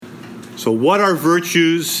So what are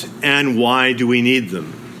virtues and why do we need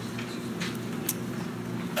them?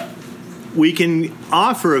 We can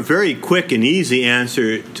offer a very quick and easy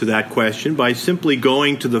answer to that question by simply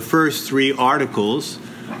going to the first three articles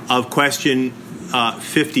of question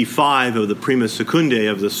 55 of the Prima Secundae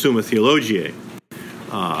of the Summa Theologiae.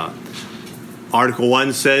 Article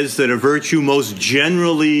 1 says that a virtue most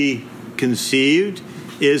generally conceived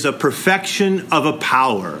is a perfection of a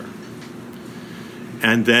power.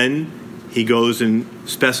 And then he goes and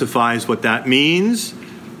specifies what that means.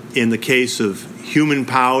 In the case of human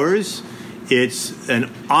powers, it's an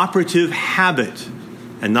operative habit,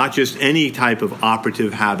 and not just any type of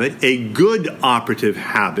operative habit, a good operative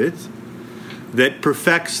habit that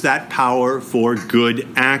perfects that power for good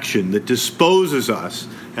action, that disposes us,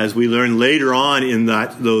 as we learn later on in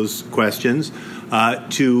those questions,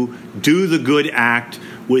 to do the good act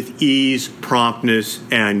with ease, promptness,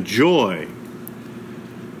 and joy.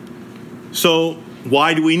 So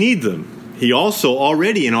why do we need them? He also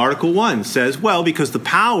already in Article 1 says, well, because the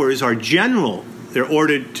powers are general. They're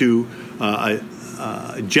ordered to a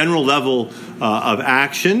general level of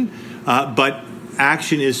action, but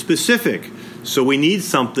action is specific. So we need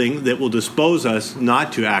something that will dispose us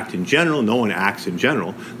not to act in general. No one acts in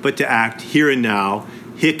general, but to act here and now,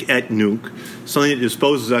 hic et nunc, something that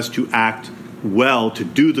disposes us to act well, to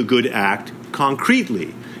do the good act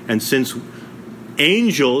concretely. And since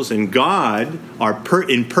angels and God are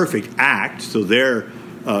in perfect act, so their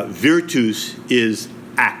virtus is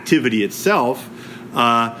activity itself,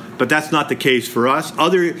 but that's not the case for us.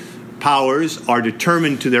 Other powers are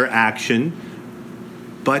determined to their action,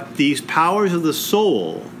 but these powers of the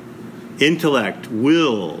soul, intellect,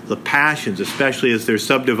 will, the passions, especially as they're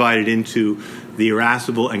subdivided into the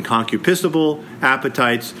irascible and concupiscible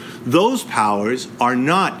appetites, those powers are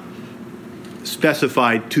not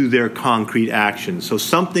specified to their concrete action. So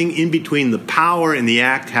something in between the power and the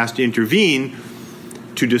act has to intervene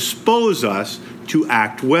to dispose us to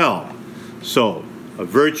act well. So a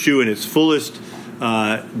virtue in its fullest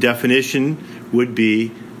definition would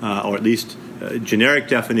be, or at least generic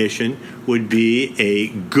definition, would be a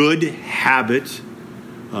good habit,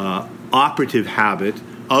 operative habit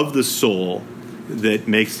of the soul that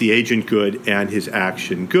makes the agent good and his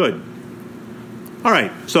action good. All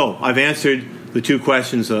right, so I've answered the two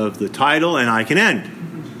questions of the title, and I can end.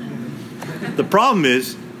 The problem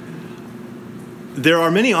is there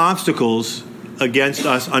are many obstacles against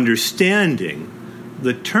us understanding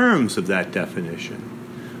the terms of that definition.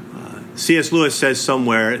 C.S. Lewis says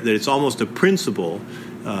somewhere that it's almost a principle,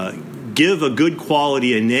 give a good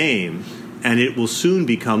quality a name, and it will soon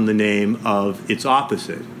become the name of its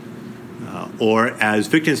opposite. Or as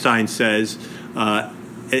Wittgenstein says,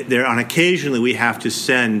 occasionally we have to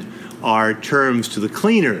send our terms to the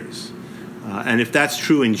cleaners. And if that's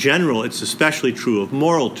true in general, it's especially true of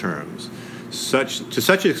moral terms, to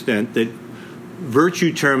such an extent that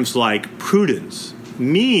virtue terms like prudence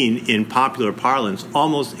mean, in popular parlance,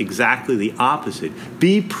 almost exactly the opposite.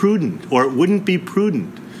 Be prudent, or it wouldn't be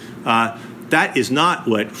prudent. That is not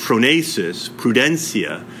what phronesis,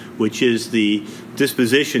 prudentia, which is the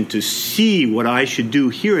disposition to see what I should do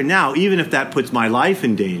here and now, even if that puts my life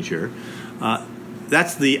in danger.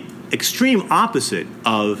 That's the extreme opposite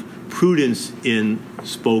of prudence in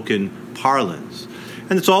spoken parlance.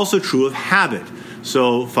 And it's also true of habit.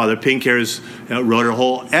 So Father Pinckaers wrote a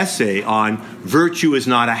whole essay on virtue is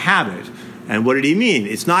not a habit. And what did he mean?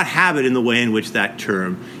 It's not habit in the way in which that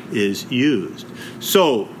term is used.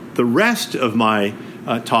 So the rest of my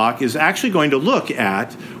talk is actually going to look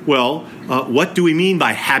at, what do we mean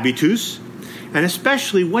by habitus? And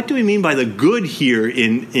especially, what do we mean by the good here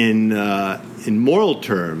in moral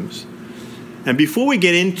terms? And before we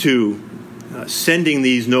get into sending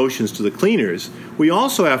these notions to the cleaners, we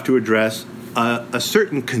also have to address a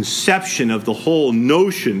certain conception of the whole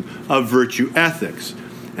notion of virtue ethics.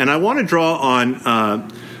 And I want to draw on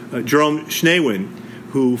Jerome Schneewin,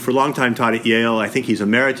 who for a long time taught at Yale. I think he's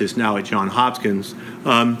emeritus now at Johns Hopkins.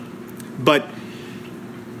 But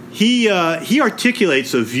he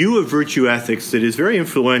articulates a view of virtue ethics that is very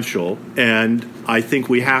influential, and I think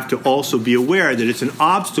we have to also be aware that it's an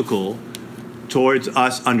obstacle towards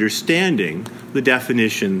us understanding the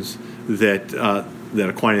definitions that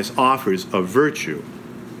Aquinas offers of virtue.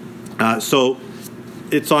 So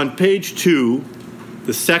it's on page 2,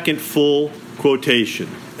 the second full quotation,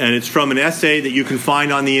 and it's from an essay that you can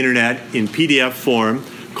find on the internet in PDF form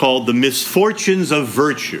called The Misfortunes of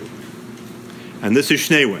Virtue. And this is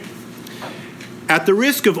Schneewin. At the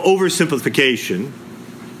risk of oversimplification,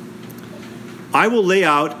 I will lay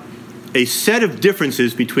out a set of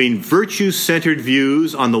differences between virtue-centered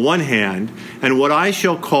views on the one hand and what I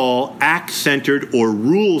shall call act-centered or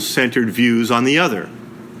rule-centered views on the other.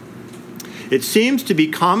 It seems to be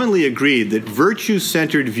commonly agreed that a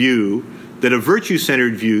virtue-centered view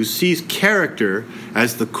sees character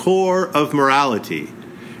as the core of morality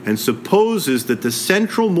and supposes that the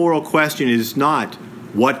central moral question is not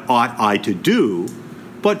what ought I to do,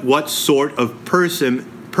 but what sort of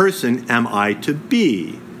person am I to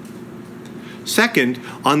be? Second,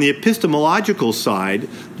 on the epistemological side,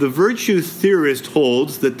 the virtue theorist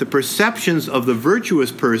holds that the perceptions of the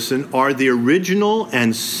virtuous person are the original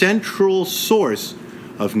and central source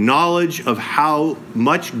of knowledge of how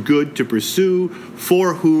much good to pursue,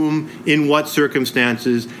 for whom, in what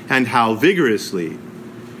circumstances, and how vigorously.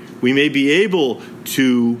 We may be able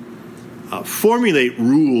to formulate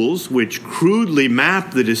rules which crudely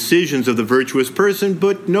map the decisions of the virtuous person,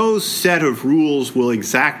 but no set of rules will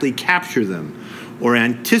exactly capture them or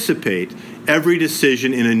anticipate every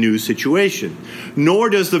decision in a new situation. Nor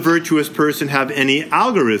does the virtuous person have any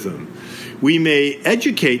algorithm. We may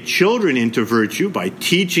educate children into virtue by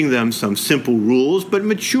teaching them some simple rules, but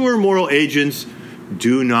mature moral agents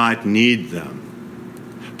do not need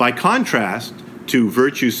them. By contrast to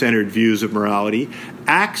virtue-centered views of morality,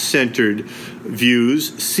 act-centered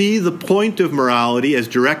views see the point of morality as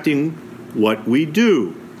directing what we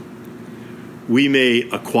do. We may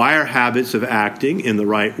acquire habits of acting in the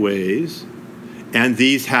right ways, and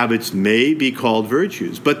these habits may be called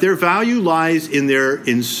virtues, but their value lies in their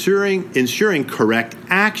ensuring correct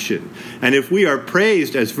action. And if we are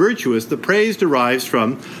praised as virtuous, the praise derives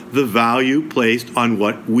from the value placed on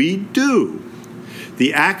what we do.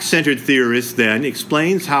 The act-centered theorist then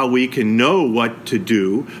explains how we can know what to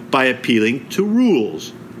do by appealing to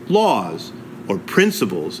rules, laws, or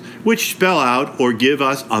principles, which spell out or give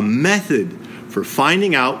us a method for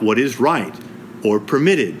finding out what is right, or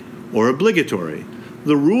permitted, or obligatory.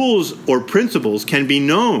 The rules or principles can be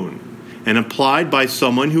known and applied by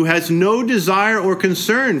someone who has no desire or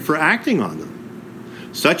concern for acting on them.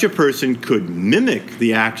 Such a person could mimic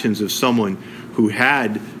the actions of someone who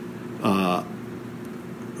had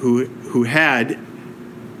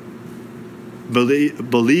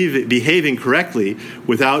behaving correctly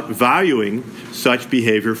without valuing such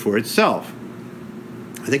behavior for itself.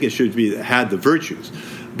 I think it should be had the virtues,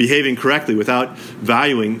 behaving correctly without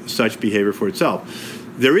valuing such behavior for itself.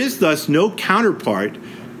 There is thus no counterpart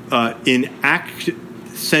in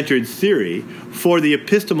act-centered theory for the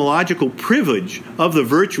epistemological privilege of the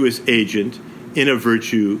virtuous agent in a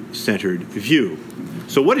virtue-centered view.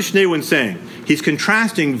 So what is Schneewin saying? He's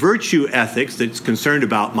contrasting virtue ethics that's concerned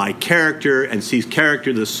about my character and sees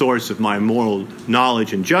character the source of my moral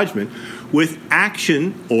knowledge and judgment with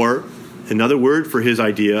action, or another word for his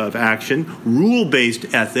idea of action,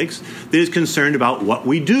 rule-based ethics that is concerned about what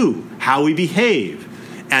we do, how we behave.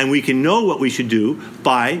 And we can know what we should do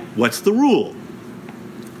by what's the rule.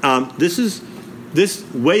 This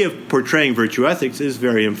way of portraying virtue ethics is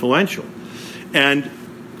very influential. And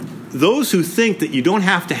those who think that you don't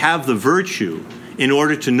have to have the virtue in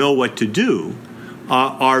order to know what to do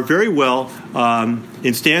are very well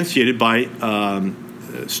instantiated by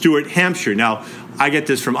Stuart Hampshire. Now, I get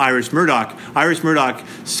this from Iris Murdoch. Iris Murdoch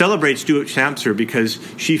celebrates Stuart Hampshire because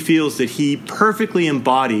she feels that he perfectly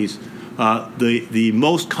embodies the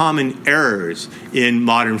most common errors in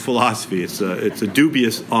modern philosophy. It's a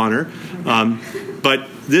dubious honor, but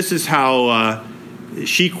this is how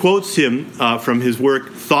she quotes him from his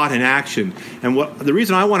work Thought and Action. And the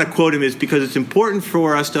reason I want to quote him is because it's important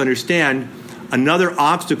for us to understand another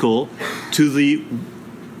obstacle to the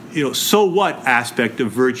so what aspect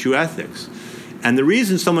of virtue ethics. And the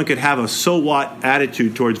reason someone could have a so what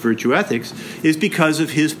attitude towards virtue ethics is because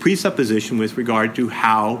of his presupposition with regard to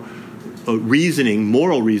how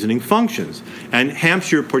moral reasoning functions. And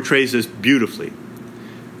Hampshire portrays this beautifully.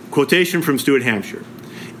 Quotation from Stuart Hampshire.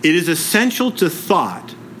 It is essential to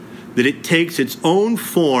thought that it takes its own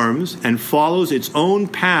forms and follows its own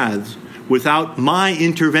paths without my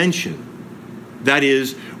intervention. That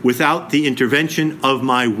is, without the intervention of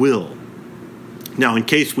my will. Now, in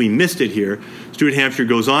case we missed it here, Stuart Hampshire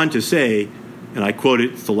goes on to say, and I quote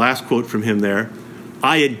it, it's the last quote from him there,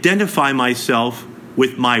 I identify myself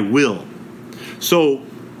with my will. So,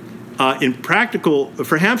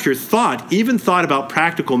 for Hampshire, even thought about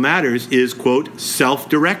practical matters is, quote,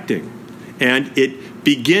 self-directing. And it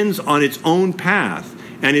begins on its own path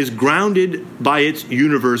and is grounded by its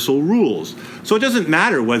universal rules. So it doesn't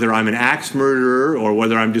matter whether I'm an axe murderer or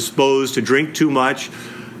whether I'm disposed to drink too much.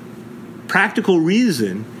 Practical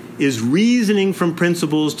reason is reasoning from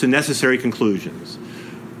principles to necessary conclusions.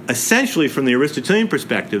 essentially, from the Aristotelian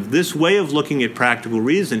perspective, this way of looking at practical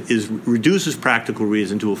reason reduces practical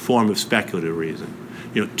reason to a form of speculative reason.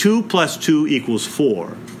 2 plus 2 equals 4.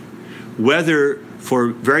 Whether for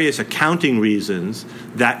various accounting reasons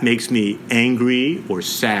that makes me angry or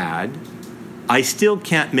sad, I still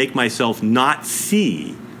can't make myself not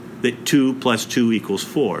see that 2 plus 2 equals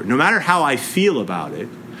 4. No matter how I feel about it,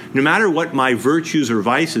 no matter what my virtues or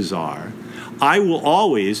vices are, I will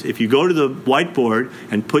always, if you go to the whiteboard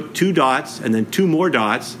and put 2 dots and then 2 more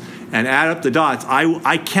dots and add up the dots,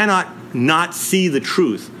 I cannot not see the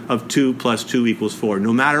truth of 2 plus 2 equals 4,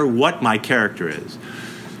 no matter what my character is.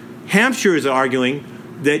 Hampshire is arguing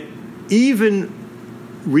that even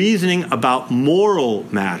reasoning about moral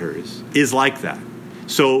matters is like that.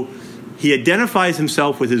 So he identifies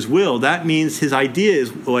himself with his will. That means his idea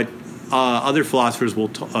is what other philosophers will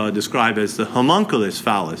describe as the homunculus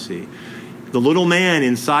fallacy. The little man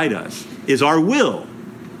inside us is our will.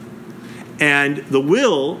 And the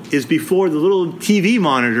will is before the little TV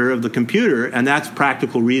monitor of the computer, and that's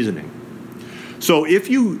practical reasoning. So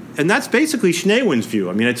and that's basically Schneewin's view.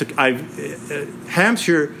 I mean,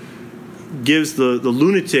 Hampshire gives the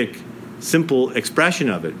lunatic simple expression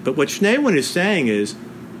of it. But what Schneewin is saying is,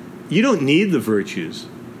 you don't need the virtues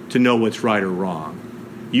to know what's right or wrong.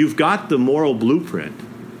 You've got the moral blueprint,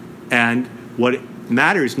 and what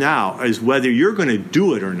matters now is whether you're going to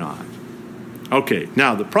do it or not. Okay,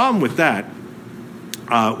 now the problem with that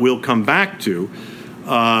we'll come back to,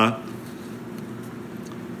 but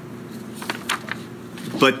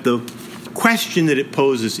the question that it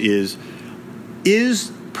poses is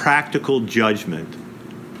practical judgment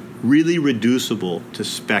really reducible to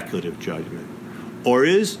speculative judgment? Or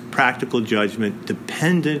is practical judgment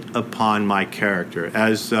dependent upon my character?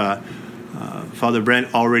 As Father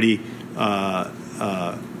Brett already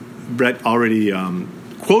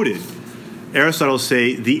quoted, Aristotle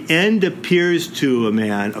say, the end appears to a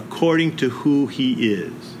man according to who he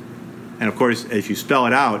is. And of course, if you spell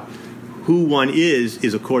it out, who one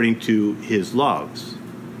is according to his loves.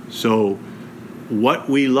 So what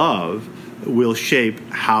we love will shape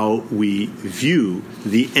how we view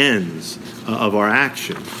the ends of our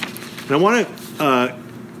action. And I want to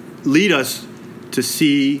lead us to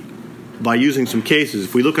see, by using some cases,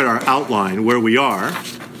 if we look at our outline where we are.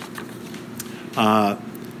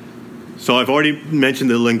 So I've already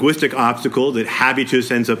mentioned the linguistic obstacle, that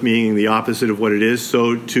habitus ends up meaning the opposite of what it is,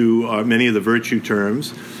 so to many of the virtue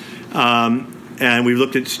terms. And we've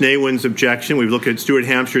looked at Schneewin's objection. We've looked at Stuart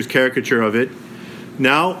Hampshire's caricature of it.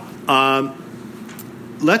 Now,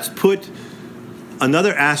 let's put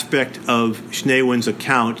another aspect of Schneewin's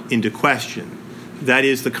account into question. That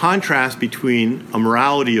is the contrast between a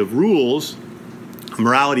morality of rules, a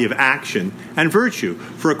morality of action, and virtue.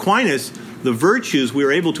 For Aquinas, the virtues, we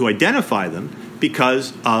are able to identify them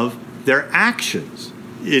because of their actions.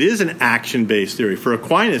 It is an action-based theory. For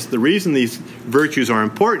Aquinas, the reason these virtues are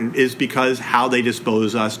important is because how they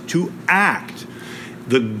dispose us to act.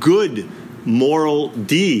 The good moral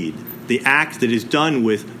deed, the act that is done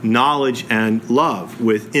with knowledge and love,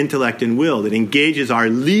 with intellect and will, that engages our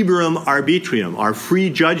liberum arbitrium, our free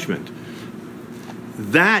judgment.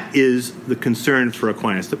 That is the concern for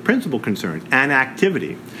Aquinas, the principal concern, an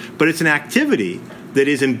activity. But it's an activity that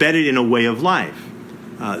is embedded in a way of life.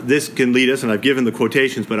 This can lead us, and I've given the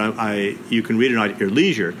quotations, but you can read it at your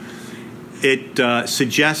leisure. It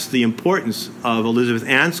suggests the importance of Elizabeth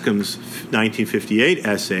Anscombe's 1958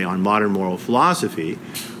 essay on modern moral philosophy,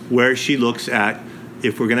 where she looks at,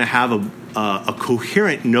 if we're going to have a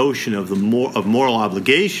coherent notion of moral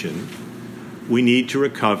obligation, we need to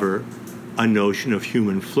recover a notion of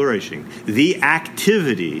human flourishing. The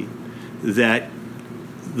activity that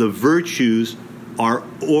the virtues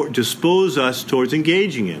dispose us towards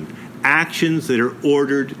engaging in. Actions that are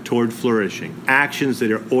ordered toward flourishing. Actions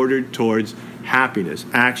that are ordered towards happiness.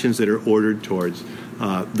 Actions that are ordered towards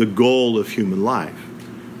the goal of human life.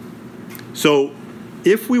 So,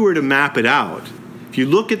 if we were to map it out, if you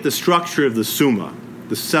look at the structure of the Summa,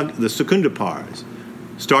 the Secunda Pars,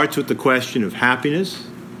 starts with the question of happiness,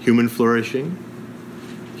 human flourishing,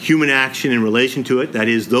 human action in relation to it, that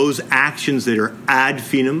is, those actions that are ad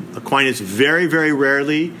finem. Aquinas very, very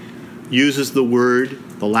rarely uses the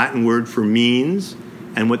Latin word for means.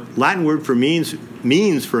 And what Latin word for means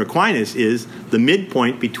for Aquinas is the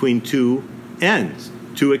midpoint between two ends,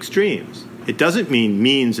 two extremes. It doesn't mean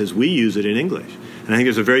means as we use it in English. And I think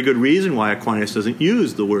there's a very good reason why Aquinas doesn't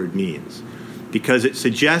use the word means, because it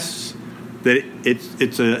suggests that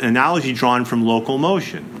it's an analogy drawn from local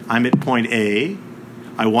motion. I'm at point A,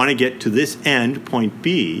 I want to get to this end, point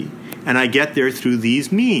B, and I get there through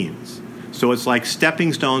these means. So it's like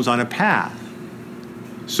stepping stones on a path.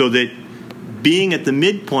 So that being at the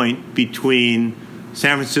midpoint between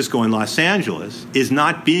San Francisco and Los Angeles is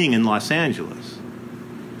not being in Los Angeles.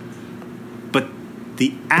 But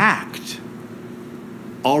the act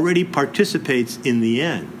already participates in the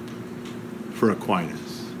end for Aquinas.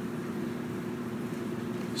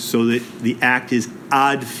 So that the act is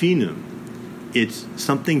ad finum. It's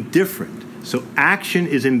something different. So action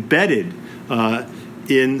is embedded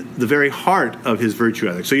in the very heart of his virtue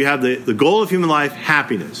ethic. So you have the goal of human life,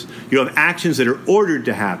 happiness. You have actions that are ordered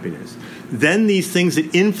to happiness. Then these things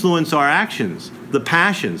that influence our actions, the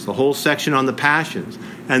passions, the whole section on the passions,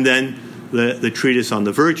 and then the treatise on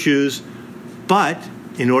the virtues. But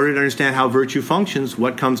in order to understand how virtue functions,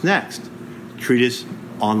 what comes next? Treatise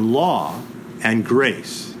on law and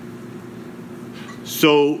grace.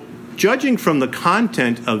 So, judging from the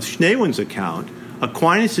content of Schneewin's account,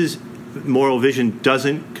 Aquinas' moral vision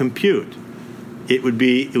doesn't compute. It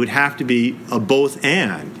would have to be a both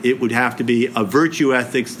and. It would have to be a virtue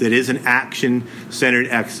ethics that is an action-centered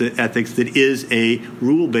ethics that is a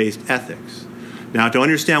rule-based ethics. Now, to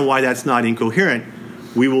understand why that's not incoherent,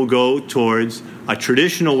 we will go towards a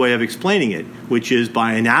traditional way of explaining it, which is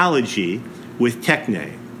by analogy with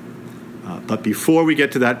techne. But before we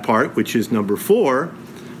get to that part, which is number 4,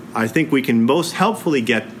 I think we can most helpfully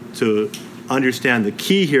get to understand the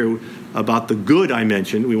key here about the good I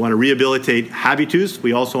mentioned. We want to rehabilitate habitus.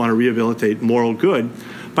 We also want to rehabilitate moral good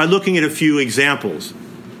by looking at a few examples.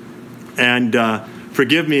 And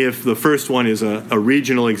forgive me if the first one is a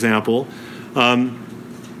regional example. Written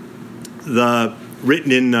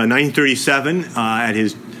in 1937 at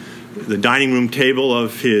the dining room table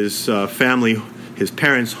of his family, his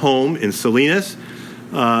parents' home in Salinas,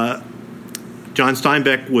 John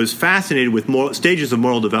Steinbeck was fascinated with stages of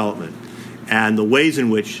moral development and the ways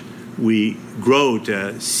in which we grow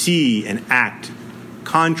to see and act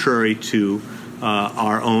contrary to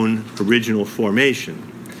our own original formation.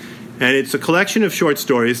 And it's a collection of short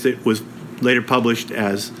stories that was later published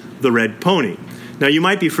as The Red Pony. Now, you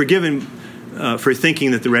might be forgiven for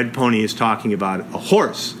thinking that the red pony is talking about a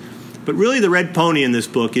horse. But really, the red pony in this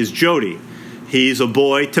book is Jody. He's a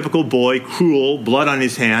boy, typical boy, cruel, blood on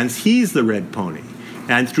his hands. He's the red pony.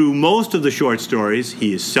 And through most of the short stories,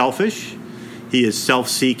 he is selfish. He is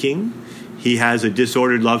self-seeking. He has a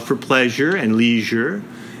disordered love for pleasure and leisure.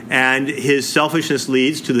 And his selfishness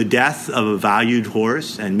leads to the death of a valued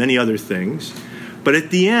horse and many other things. But at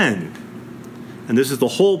the end, and this is the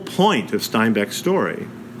whole point of Steinbeck's story,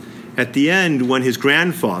 at the end, when his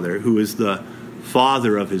grandfather, who is the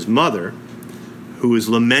father of his mother, who is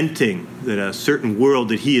lamenting that a certain world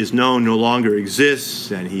that he has known no longer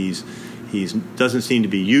exists, and he doesn't seem to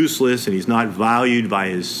be useless, and he's not valued by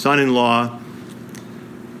his son-in-law,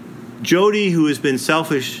 Jody, who has been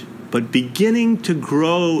selfish but beginning to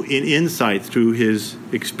grow in insight through his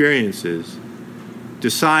experiences,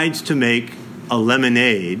 decides to make a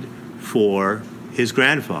lemonade for his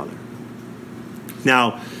grandfather.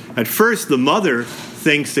 Now, at first, the mother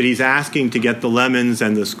thinks that he's asking to get the lemons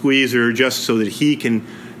and the squeezer just so that he can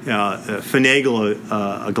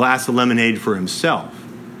finagle a glass of lemonade for himself.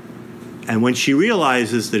 And when she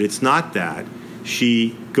realizes that it's not that,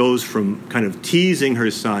 she goes from kind of teasing her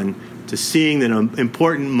son to seeing that an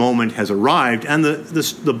important moment has arrived. And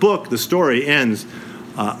the book, the story, ends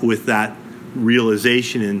with that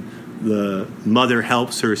realization, and the mother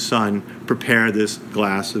helps her son prepare this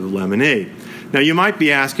glass of lemonade. Now, you might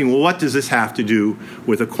be asking, well, what does this have to do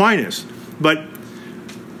with Aquinas? But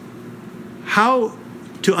how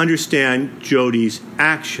to understand Jody's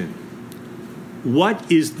action? What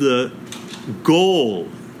is the goal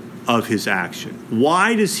of his action?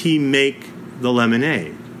 Why does he make the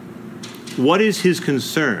lemonade? What is his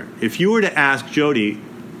concern? If you were to ask Jody,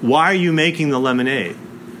 why are you making the lemonade?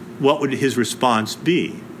 What would his response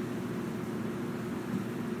be?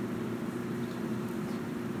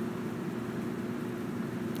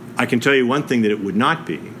 I can tell you one thing that it would not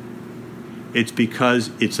be. It's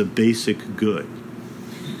because it's a basic good.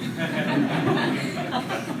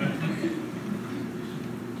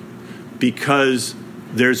 Because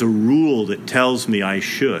there's a rule that tells me I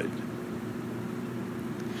should.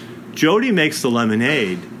 Jody makes the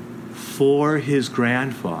lemonade for his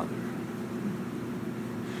grandfather.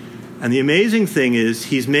 And the amazing thing is,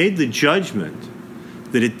 he's made the judgment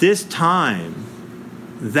that at this time,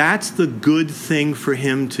 that's the good thing for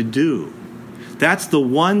him to do. That's the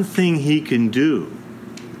one thing he can do,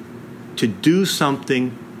 to do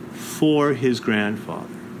something for his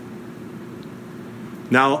grandfather.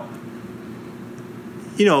 Now,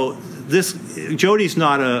 Jody's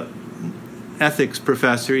not an ethics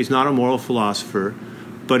professor, he's not a moral philosopher,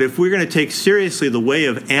 But if we're going to take seriously the way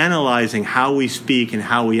of analyzing how we speak and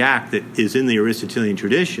how we act that is in the Aristotelian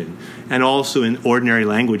tradition, and also in ordinary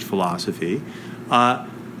language philosophy,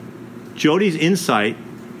 Jodi's insight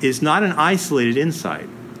is not an isolated insight.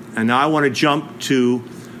 And now I want to jump to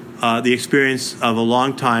the experience of a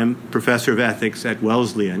longtime professor of ethics at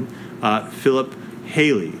Wesleyan, Philip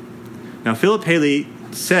Haley. Now, Philip Haley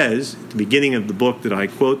says, at the beginning of the book that I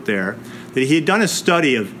quote there, that he had done a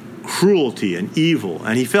study of cruelty and evil,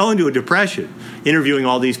 and he fell into a depression interviewing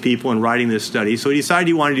all these people and writing this study. So he decided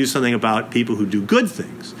he wanted to do something about people who do good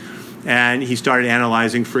things. And he started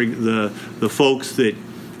analyzing for the folks that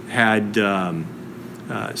had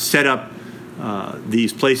set up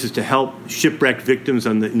these places to help shipwrecked victims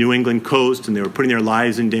on the New England coast, and they were putting their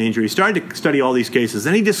lives in danger. He started to study all these cases.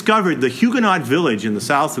 Then he discovered the Huguenot village in the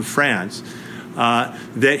south of France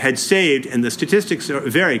that had saved, and the statistics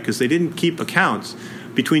vary because they didn't keep accounts,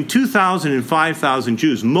 between 2,000 and 5,000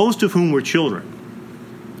 Jews, most of whom were children.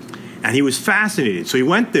 And he was fascinated. So he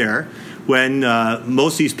went there when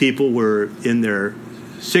most of these people were in their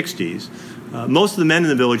 60s. Most of the men in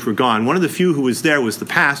the village were gone. One of the few who was there was the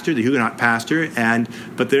pastor, the Huguenot pastor,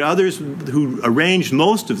 but there are others who arranged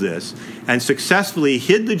most of this and successfully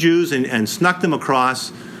hid the Jews and snuck them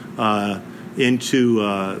across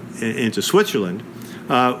into Switzerland.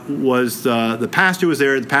 The pastor was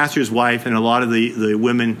there, the pastor's wife, and a lot of the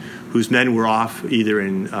women whose men were off either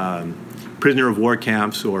in prisoner of war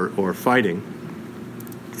camps or fighting.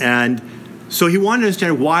 And so he wanted to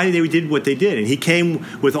understand why they did what they did. And he came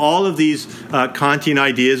with all of these Kantian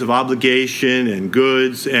ideas of obligation and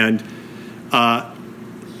goods, and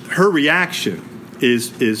her reaction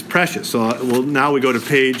is precious. So now we go to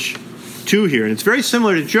page 2 here, and it's very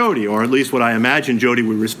similar to Jodi, or at least what I imagine Jodi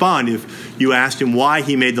would respond if you asked him why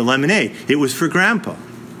he made the lemonade. It was for Grandpa.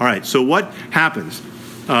 All right, so what happens?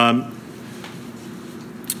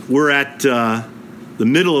 We're at the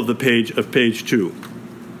middle of page 2.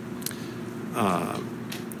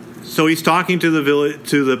 So he's talking to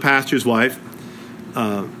the pastor's wife.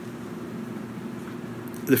 The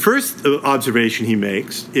first observation he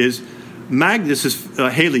makes is, this is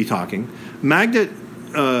Haley talking, Magda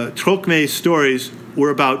Trocmé's stories were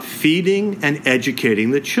about feeding and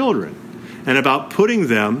educating the children and about putting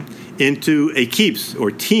them into équipes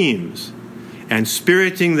or teams and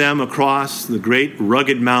spiriting them across the great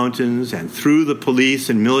rugged mountains and through the police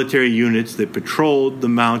and military units that patrolled the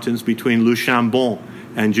mountains between Le Chambon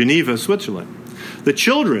and Geneva, Switzerland. The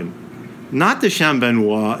children, not the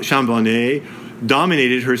Chambonnais,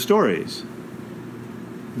 dominated her stories.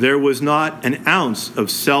 There was not an ounce of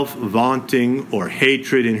self-vaunting or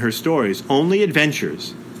hatred in her stories, only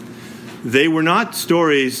adventures. They were not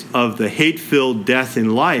stories of the hate-filled death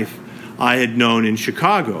in life I had known in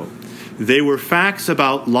Chicago. They were facts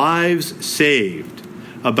about lives saved,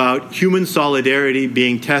 about human solidarity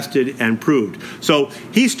being tested and proved. So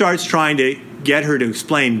he starts trying to get her to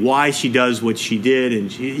explain why she does what she did, and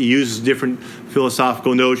she uses different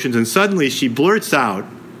philosophical notions, and suddenly she blurts out,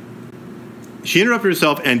 she interrupted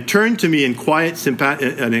herself and turned to me in a quiet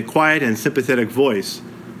and sympathetic voice.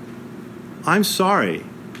 I'm sorry,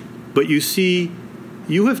 but you see,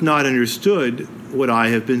 you have not understood what I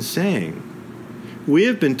have been saying. We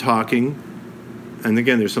have been talking, and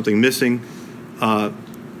again, there's something missing,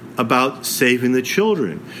 about saving the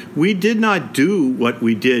children. We did not do what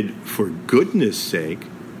we did for goodness sake.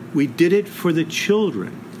 We did it for the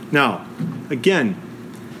children. Now, again,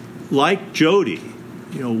 like Jodi,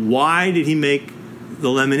 why did he make the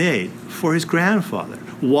lemonade? For his grandfather.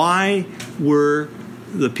 Why were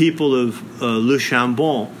the people of Le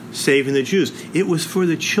Chambon saving the Jews? It was for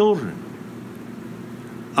the children.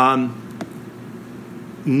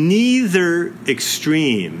 Neither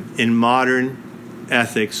extreme in modern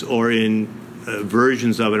ethics or in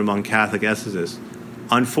versions of it among Catholic ethicists,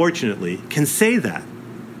 unfortunately, can say that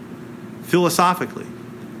philosophically,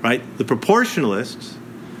 right? The proportionalists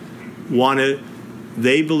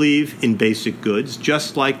they believe in basic goods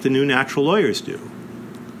just like the new natural lawyers do.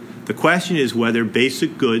 The question is whether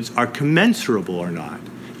basic goods are commensurable or not.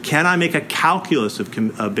 Can I make a calculus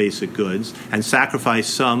of basic goods and sacrifice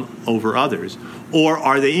some over others? Or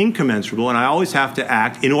are they incommensurable, and I always have to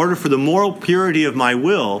act in order for the moral purity of my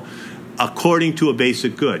will according to a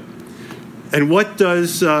basic good? And what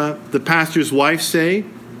does the pastor's wife say?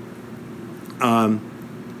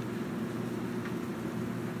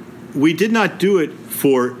 We did not do it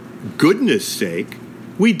for goodness sake.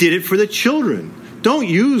 We did it for the children. Don't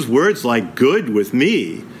use words like good with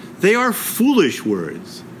me. They are foolish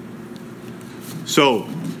words. So,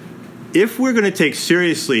 if we're going to take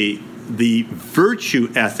seriously the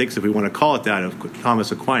virtue ethics, if we want to call it that, of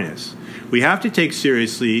Thomas Aquinas, we have to take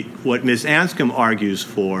seriously what Ms. Anscombe argues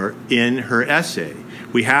for in her essay.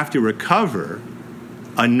 We have to recover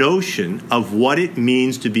a notion of what it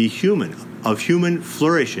means to be human, of human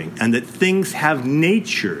flourishing, and that things have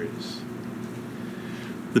natures.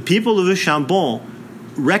 The people of the Chambon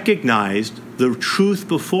recognized the truth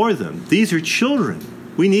before them. These are children.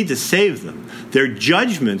 We need to save them. Their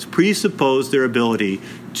judgments presuppose their ability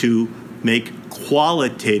to make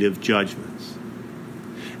qualitative judgments.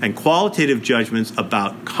 And qualitative judgments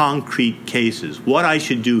about concrete cases, what I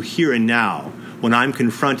should do here and now when I'm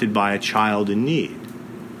confronted by a child in need.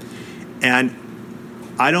 And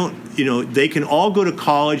they can all go to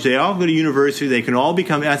college, they all go to university, they can all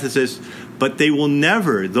become ethicists, but they will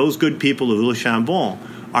never, those good people of Le Chambon,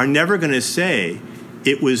 are never going to say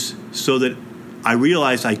it was so that I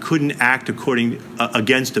realized I couldn't act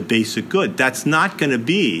against a basic good. That's not going to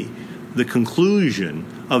be the conclusion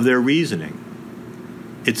of their reasoning.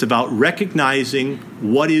 It's about recognizing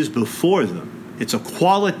what is before them. It's a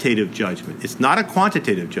qualitative judgment. It's not a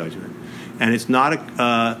quantitative judgment. And it's not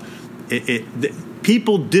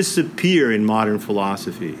people disappear in modern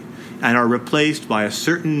philosophy and are replaced by a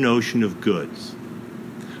certain notion of goods.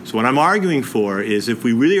 So what I'm arguing for is if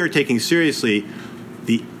we really are taking seriously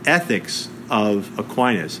the ethics of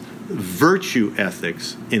Aquinas, virtue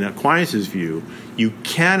ethics in Aquinas' view, you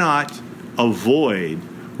cannot avoid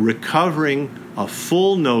recovering a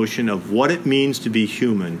full notion of what it means to be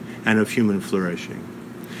human and of human flourishing.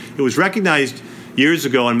 It was recognized years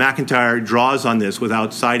ago, and MacIntyre draws on this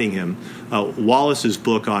without citing him, Wallace's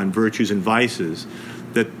book on virtues and vices,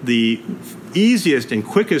 that the easiest and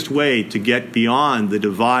quickest way to get beyond the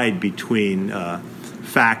divide between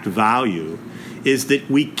fact value is that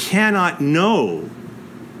we cannot know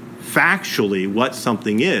factually what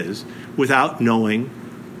something is without knowing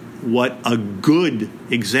what a good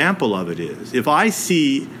example of it is. If I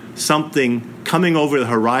see something coming over the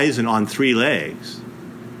horizon on three legs,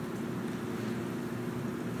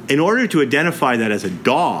 in order to identify that as a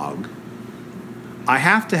dog, I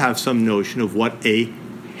have to have some notion of what a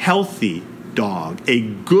healthy dog, a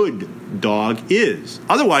good dog is.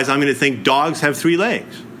 Otherwise, I'm going to think dogs have three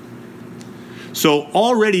legs. So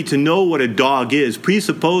already to know what a dog is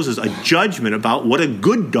presupposes a judgment about what a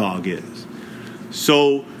good dog is.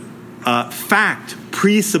 So fact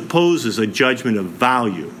presupposes a judgment of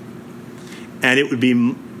value. And it would be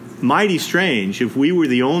mighty strange if we were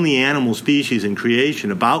the only animal species in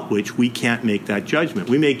creation about which we can't make that judgment.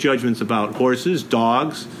 We make judgments about horses,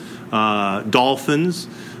 dogs, dolphins.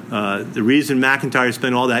 The reason MacIntyre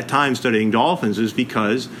spent all that time studying dolphins is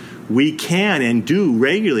because we can and do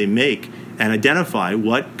regularly make and identify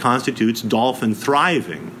what constitutes dolphin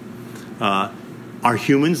thriving. Are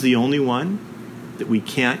humans the only one that we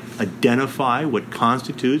can't identify what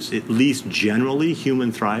constitutes, at least generally,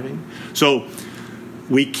 human thriving? So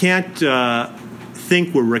we can't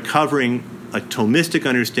think we're recovering a Thomistic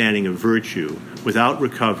understanding of virtue without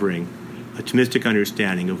recovering a Thomistic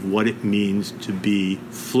understanding of what it means to be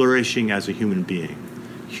flourishing as a human being,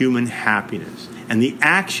 human happiness. And the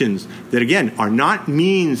actions that, again, are not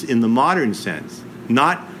means in the modern sense,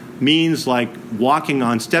 not means like walking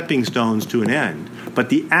on stepping stones to an end, but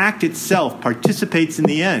the act itself participates in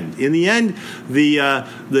the end. In the end,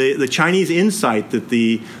 the Chinese insight that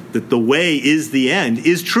the way is the end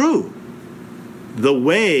is true. The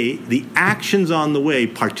way, the actions on the way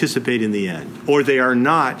participate in the end, or they are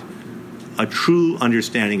not a true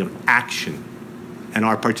understanding of action and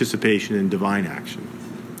our participation in divine action.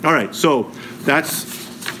 All right, so that's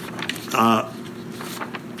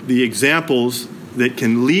the examples that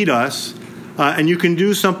can lead us, and you can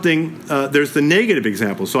do something. There's the negative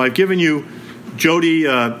example. So I've given you Jody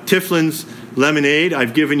Tiflin's Lemonade.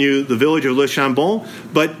 I've given you the village of Le Chambon.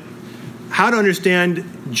 But how to understand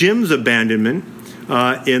Jim's abandonment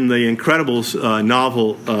in the incredible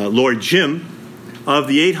novel Lord Jim, of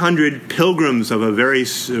the 800 pilgrims of a very,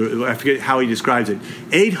 I forget how he describes it,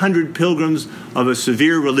 800 pilgrims of a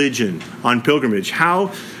severe religion on pilgrimage.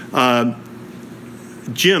 How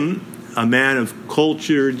Jim, a man of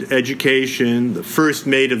cultured education, the first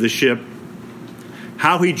mate of the ship,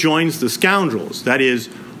 how he joins the scoundrels, that is,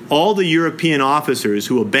 all the European officers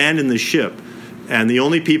who abandon the ship, and the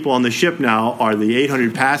only people on the ship now are the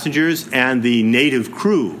 800 passengers and the native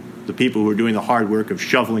crew, the people who are doing the hard work of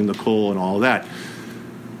shoveling the coal and all of that.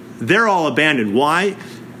 They're all abandoned. Why?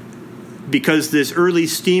 Because this early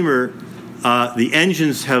steamer, the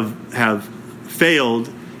engines have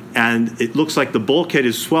failed, and it looks like the bulkhead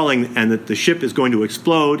is swelling and that the ship is going to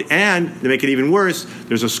explode. And to make it even worse,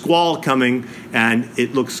 there's a squall coming, and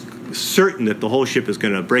it looks certain that the whole ship is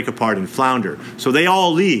going to break apart and flounder. So they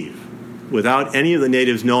all leave without any of the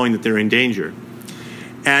natives knowing that they're in danger.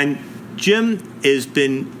 And Jim has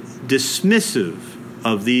been dismissive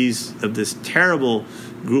of this terrible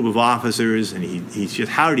group of officers, and he's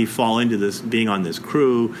just, how did he fall into this, being on this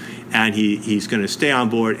crew, and he's going to stay on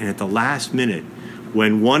board. And at the last minute,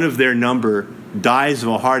 when one of their number dies of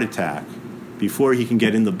a heart attack before he can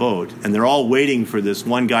get in the boat, and they're all waiting for this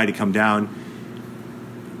one guy to come down,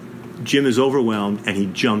 Jim is overwhelmed and he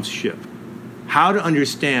jumps ship. How to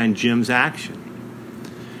understand Jim's action?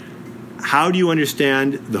 How do you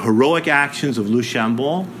understand the heroic actions of Lu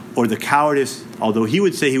Chambon, or the cowardice? Although he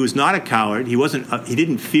would say he was not a coward, he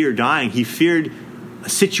didn't fear dying. He feared a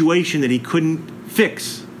situation that he couldn't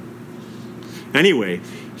fix. Anyway,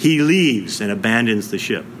 he leaves and abandons the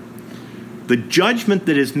ship. The judgment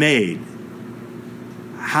that is made,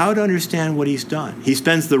 how to understand what he's done. He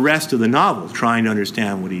spends the rest of the novel trying to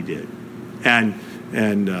understand what he did, and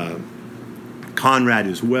Conrad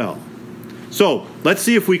as well. So let's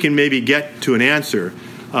see if we can maybe get to an answer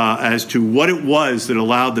as to what it was that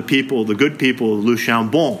allowed the good people of Lu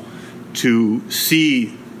Chambon, to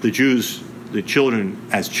see the Jews, the children,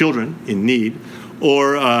 as children in need,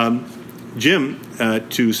 or Jim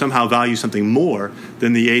to somehow value something more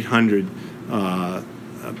than the 800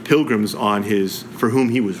 pilgrims for whom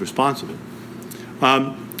he was responsible.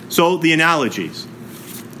 So the analogies.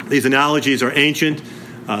 These analogies are ancient.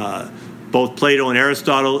 Both Plato and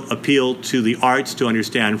Aristotle appeal to the arts to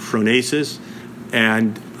understand phronesis,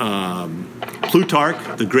 and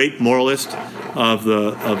Plutarch, the great moralist of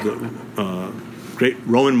the great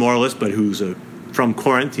Roman moralist, but who's from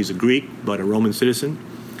Corinth. He's a Greek, but a Roman citizen.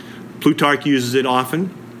 Plutarch uses it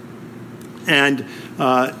often. And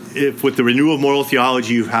if with the renewal of moral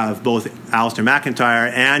theology, you have both Alistair MacIntyre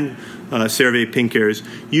and Servet Pinckaers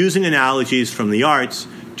using analogies from the arts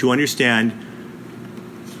to understand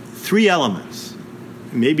three elements,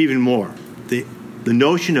 maybe even more. The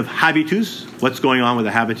notion of habitus, what's going on with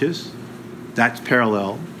the habitus, that's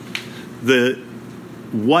parallel.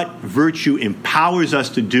 What virtue empowers us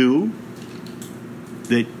to do,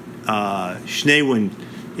 that Schneewin,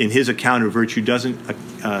 in his account of virtue, doesn't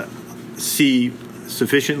see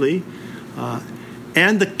sufficiently,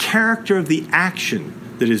 and the character of the action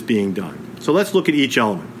that is being done. So let's look at each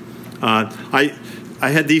element. I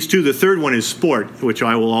had these two. The third one is sport, which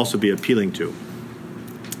I will also be appealing to.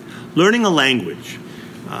 Learning a language.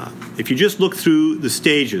 If you just look through the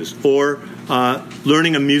stages, or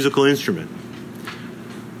learning a musical instrument,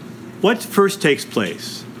 what first takes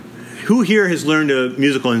place? Who here has learned a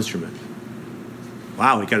musical instrument?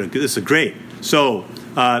 Wow, this is great. So,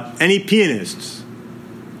 any pianists?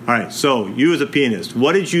 All right, so you as a pianist,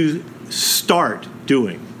 what did you start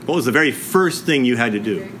doing? What was the very first thing you had to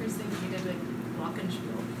do? The very first thing we did, like,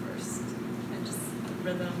 Glockenspiel first, and just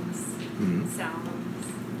rhythms, sounds.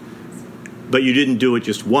 But you didn't do it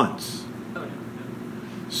just once. Oh, no.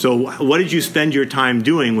 So what did you spend your time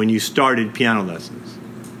doing when you started piano lessons?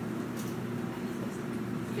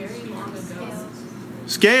 Very long ago.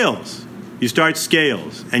 Scales. You start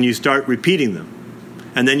scales, and you start repeating them.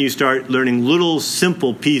 And then you start learning little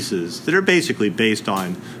simple pieces that are basically based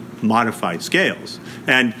on modified scales.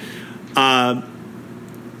 And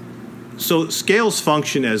so scales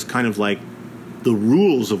function as kind of like the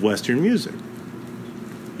rules of Western music.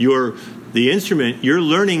 The instrument, you're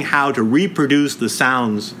learning how to reproduce the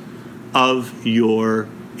sounds of your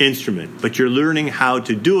instrument, but you're learning how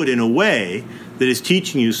to do it in a way that is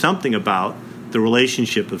teaching you something about the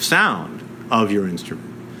relationship of sound of your instrument.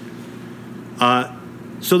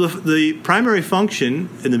 So the primary function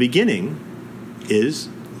in the beginning is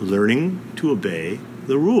learning to obey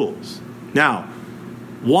the rules. Now,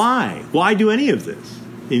 why? Why do any of this?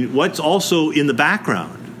 What's also in the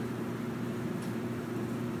background?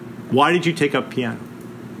 Why did you take up piano?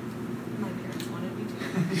 My parents wanted me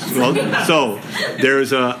to. Well, so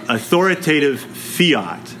there's a authoritative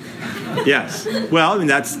fiat. Yes. Well, I mean,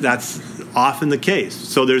 that's often the case.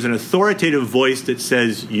 So there's an authoritative voice that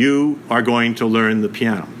says you are going to learn the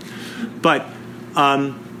piano. But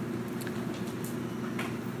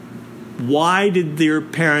why did your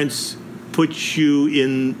parents put you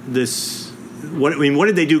in this? What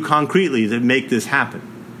did they do concretely that make this happen?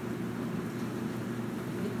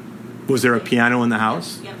 Was there a piano in the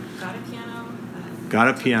house? Yep, got a piano. Got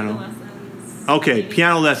a piano. Lessons. Okay,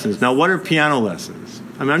 piano lessons. Now, what are piano lessons?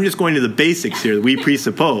 I mean, I'm just going to the basics here that we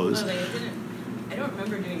presuppose. I don't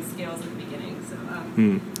remember doing scales at the beginning,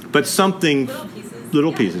 so. But something.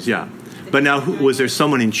 Little pieces, yeah. But now, was there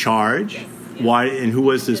someone in charge? Yes. Why? And who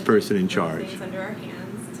was this person in charge? Things under our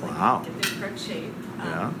hands to Wow. get the correct shape.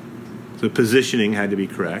 Yeah. So positioning had to be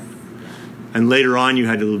correct. And later on, you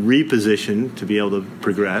had to reposition to be able to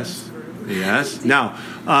progress. Yes. Now,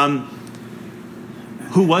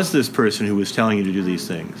 who was this person who was telling you to do these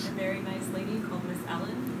things? A very nice lady called Miss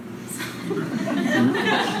Ellen.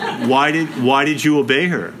 Why did you obey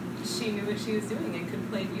her? She knew what she was doing and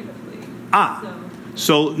could play beautifully.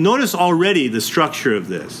 So notice already the structure of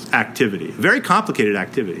this activity. A very complicated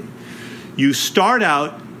activity. You start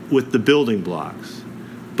out with the building blocks,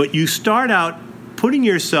 but you start out putting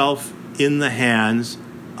yourself in the hands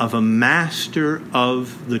of a master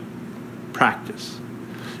of the practice,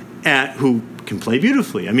 who can play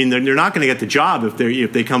beautifully. I mean, they're not going to get the job if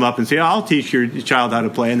they come up and say, "I'll teach your child how to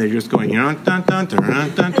play," and they're just going, dun, dun, dun,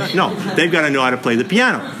 dun, dun, dun. No, they've got to know how to play the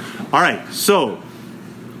piano. All right, so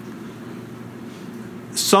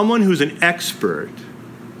someone who's an expert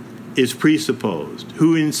is presupposed,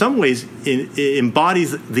 who in some ways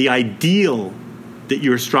embodies the ideal that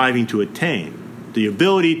you're striving to attain, the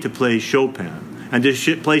ability to play Chopin, and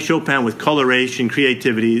to play Chopin with coloration,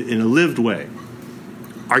 creativity, in a lived way,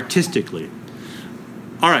 artistically.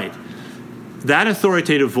 All right, that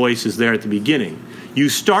authoritative voice is there at the beginning. You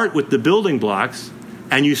start with the building blocks,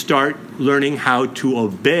 and you start learning how to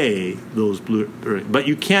obey those but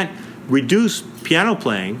you can't reduce piano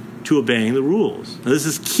playing to obeying the rules. Now, this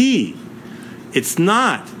is key. It's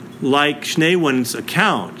not like Schneewin's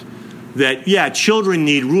account that, children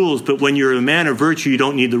need rules, but when you're a man of virtue, you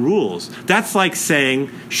don't need the rules. The like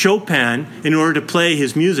saying Chopin, in order to play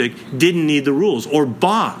his music, didn't need the rules, or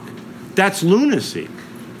Bach. That's lunacy.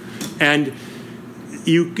 And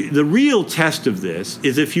the real test of this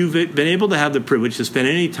is if you've been able to have the privilege to spend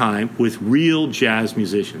any time with real jazz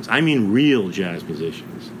musicians. I mean real jazz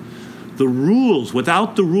musicians. The rules,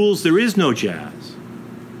 without the rules, there is no jazz.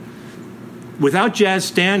 Without jazz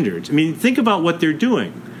standards, I mean, think about what they're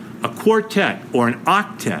doing. A quartet or an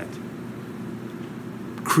octet,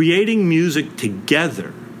 creating music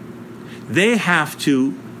together, they have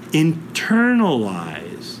to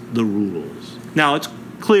internalize the rules. Now, it's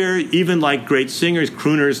clear, even like great singers,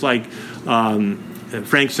 crooners like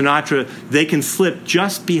Frank Sinatra, they can slip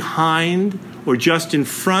just behind or just in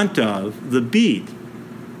front of the beat.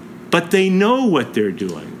 But they know what they're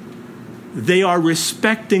doing. They are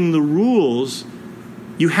respecting the rules.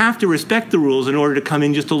 You have to respect the rules in order to come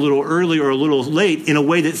in just a little early or a little late in a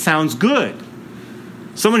way that sounds good.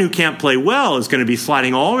 Someone who can't play well is going to be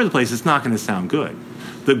sliding all over the place. It's not going to sound good.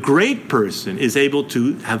 The great person is able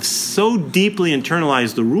to have so deeply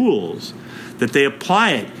internalized the rules that they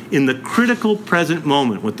apply it in the critical present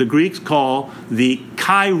moment, what the Greeks call the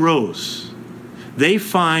kairos. They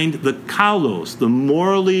find the kalos, the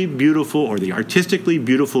morally beautiful or the artistically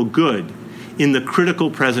beautiful good, in the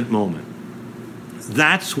critical present moment.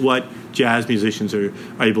 That's what jazz musicians are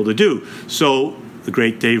able to do. So the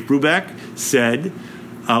great Dave Brubeck said,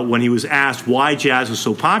 when he was asked why jazz was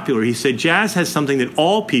so popular, he said, jazz has something that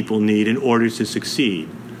all people need in order to succeed: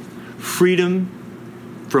 freedom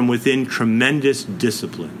from within tremendous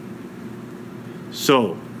discipline.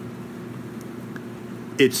 So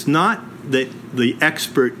it's not that the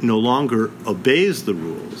expert no longer obeys the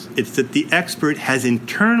rules. It's that the expert has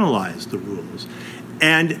internalized the rules.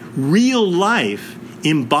 And real life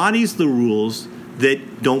embodies the rules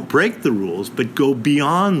that don't break the rules, but go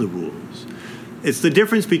beyond the rules. It's the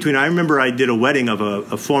difference between, I remember I did a wedding of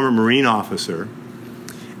a former Marine officer,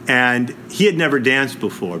 and he had never danced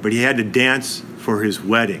before, but he had to dance for his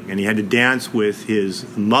wedding, and he had to dance with his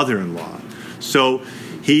mother-in-law. So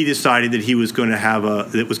he decided that he was going to have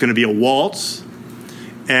it was going to be a waltz,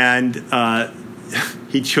 and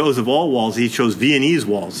he chose, of all waltzes, he chose Viennese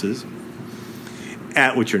waltzes,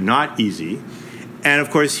 which are not easy. And of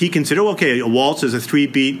course, he considered, okay, a waltz is a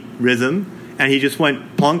 3-beat rhythm, and he just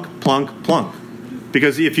went plunk, plunk, plunk.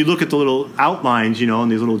 Because if you look at the little outlines, in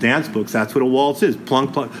these little dance books, that's what a waltz is,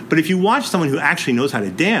 plunk, plunk. But if you watch someone who actually knows how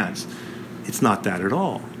to dance, it's not that at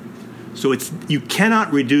all. So you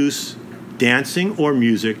cannot reduce dancing or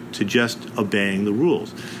music to just obeying the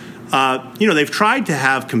rules. They've tried to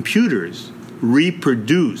have computers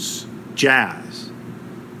reproduce jazz.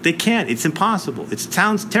 They can't. It's impossible. It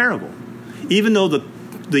sounds terrible. Even though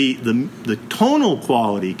the tonal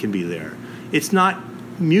quality can be there, it's not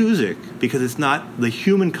music because it's not the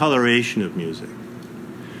human coloration of music.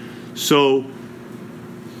 So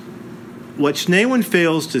what Schneewin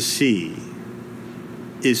fails to see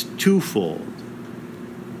is twofold.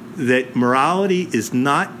 That morality is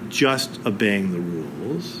not just obeying the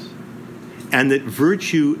rules, and that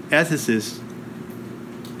virtue ethicists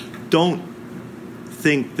don't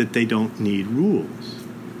think that they don't need rules.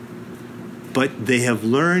 But they have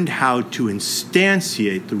learned how to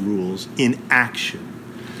instantiate the rules in action.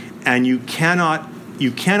 And you cannot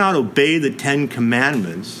you cannot obey the Ten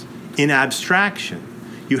Commandments in abstraction.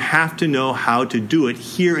 You have to know how to do it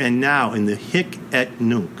here and now in the hic et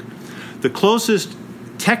nunc. The closest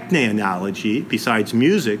techne analogy, besides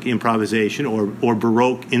music, improvisation, or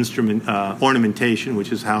Baroque instrument ornamentation,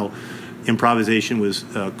 which is how improvisation was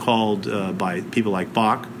called by people like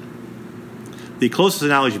Bach. The closest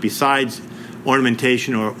analogy besides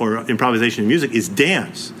ornamentation or improvisation in music is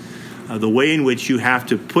dance. The way in which you have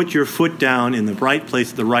to put your foot down in the right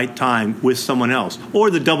place at the right time with someone else,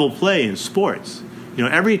 or the double play in sports.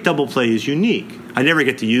 Every double play is unique. I never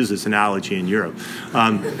get to use this analogy in Europe.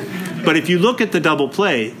 But if you look at the double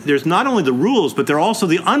play, there's not only the rules, but there are also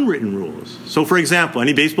the unwritten rules. So, for example,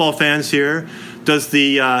 any baseball fans here? Does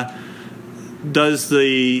the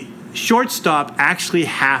shortstop actually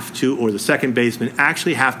have to, or the second baseman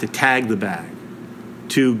actually have to tag the bag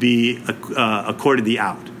to be accorded the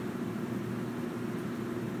out?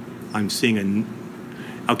 I'm seeing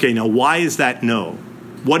Okay, now why is that no?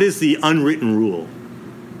 What is the unwritten rule?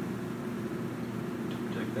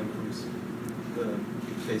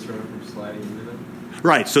 Base runner from sliding into them?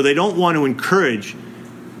 Right, so they don't want to encourage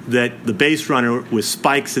that the base runner with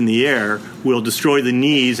spikes in the air will destroy the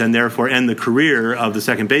knees and therefore end the career of the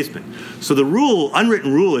second baseman. So the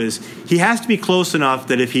unwritten rule is he has to be close enough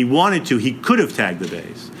that if he wanted to, he could have tagged the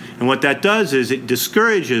base. And what that does is it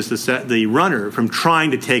discourages the runner from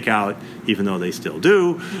trying to take out, even though they still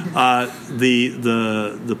do,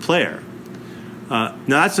 the player. Now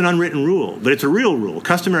that's an unwritten rule, but it's a real rule,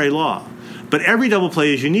 customary law. But every double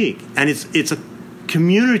play is unique, and it's a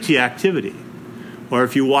community activity. Or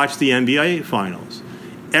if you watch the NBA finals,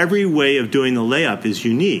 every way of doing the layup is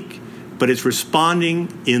unique, but it's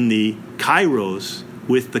responding in the kairos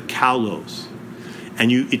with the kaulos.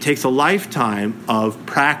 And it takes a lifetime of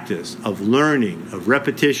practice, of learning, of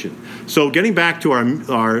repetition. So getting back to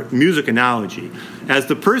our music analogy, as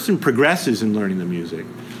the person progresses in learning the music,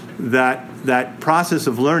 that process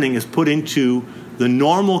of learning is put into the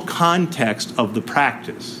normal context of the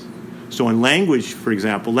practice. So in language, for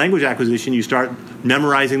example, language acquisition, you start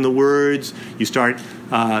memorizing the words, you start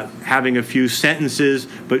having a few sentences,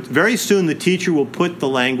 but very soon the teacher will put the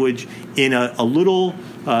language in a little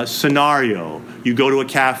scenario. You go to a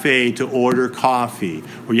cafe to order coffee,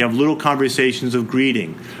 or you have little conversations of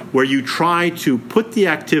greeting, where you try to put the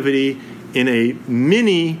activity in a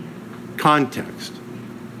mini context.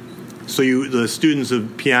 So the students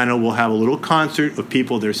of piano will have a little concert of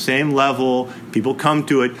people their same level. People come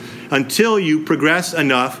to it until you progress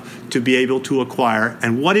enough to be able to acquire.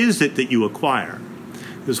 And what is it that you acquire?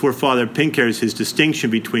 This is where Father Pinker's his distinction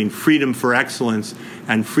between freedom for excellence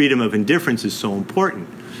and freedom of indifference is so important.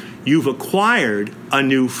 You've acquired a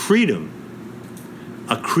new freedom,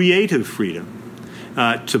 a creative freedom,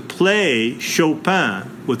 to play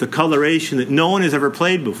Chopin with a coloration that no one has ever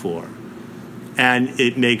played before. And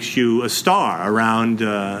it makes you a star around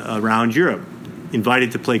Europe,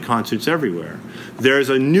 invited to play concerts everywhere. There's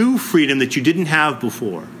a new freedom that you didn't have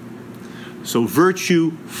before. So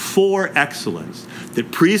virtue for excellence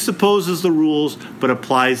that presupposes the rules but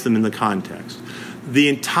applies them in the context. The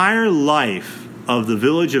entire life of the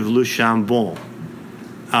village of Le Chambon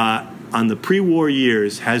on the pre-war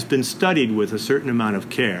years has been studied with a certain amount of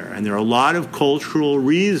care. And there are a lot of cultural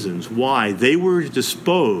reasons why they were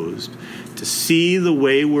disposed to see the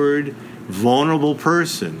wayward, vulnerable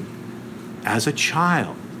person as a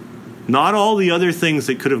child. Not all the other things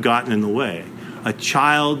that could have gotten in the way. A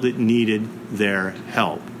child that needed their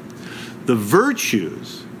help. The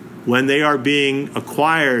virtues, when they are being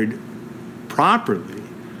acquired properly,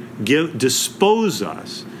 dispose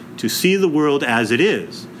us to see the world as it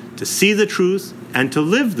is, to see the truth and to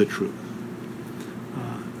live the truth.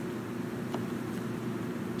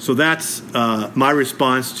 So that's my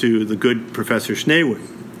response to the good Professor Schneewin.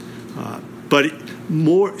 But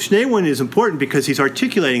Schneewin is important because he's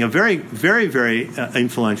articulating a very, very, very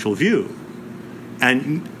influential view,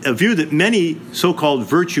 and a view that many so-called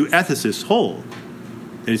virtue ethicists hold.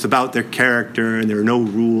 And it's about their character and there are no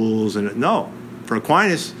rules. And no, for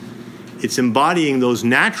Aquinas, it's embodying those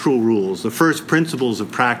natural rules, the first principles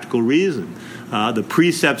of practical reason, the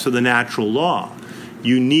precepts of the natural law.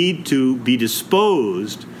 You need to be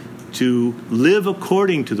disposed to live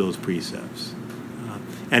according to those precepts.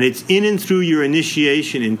 And it's in and through your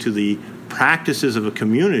initiation into the practices of a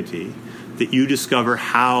community that you discover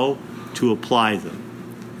how to apply them.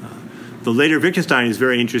 The later Wittgenstein is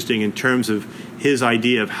very interesting in terms of his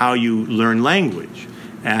idea of how you learn language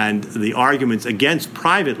and the arguments against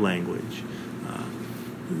private language.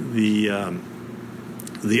 The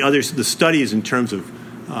studies in terms of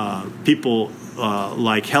people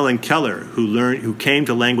like Helen Keller, who came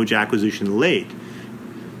to language acquisition late,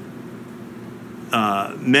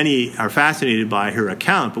 many are fascinated by her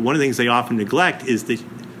account, but one of the things they often neglect is that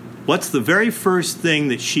what's the very first thing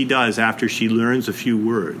that she does after she learns a few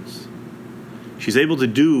words? She's able to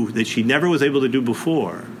do that she never was able to do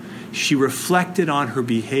before. She reflected on her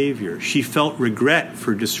behavior. She felt regret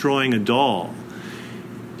for destroying a doll.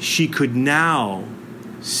 She could now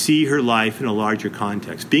see her life in a larger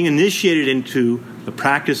context. Being initiated into the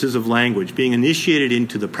practices of language, being initiated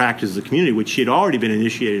into the practices of the community, which she had already been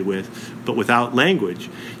initiated with, but without language,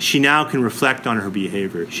 she now can reflect on her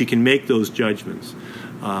behavior. She can make those judgments.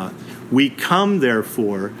 We come,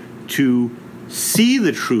 therefore, to see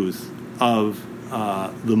the truth of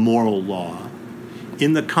the moral law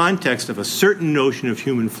in the context of a certain notion of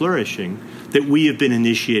human flourishing that we have been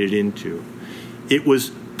initiated into. It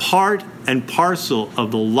was part and parcel of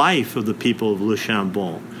the life of the people of Le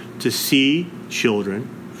Chambon to see children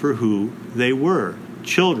for who they were,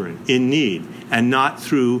 children in need, and not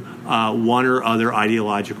through one or other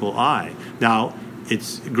ideological eye. Now,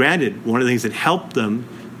 it's granted, one of the things that helped them,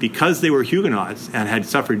 because they were Huguenots and had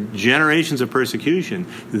suffered generations of persecution,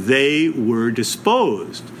 they were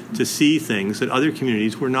disposed to see things that other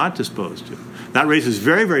communities were not disposed to. That raises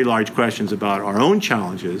very, very large questions about our own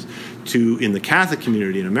challenges in the Catholic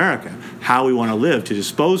community in America, how we want to live, to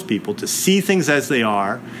dispose people to see things as they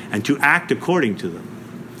are and to act according to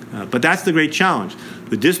them. But that's the great challenge.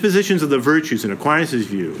 The dispositions of the virtues, in Aquinas'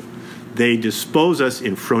 view, they dispose us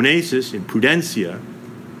in phronesis, in prudentia,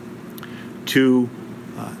 to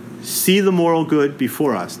see the moral good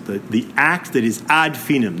before us, the act that is ad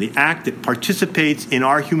finem, the act that participates in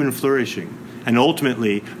our human flourishing and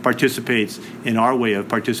ultimately participates in our way of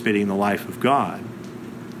participating in the life of God.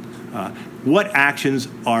 What actions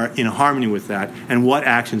are in harmony with that and what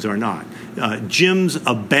actions are not? Jim's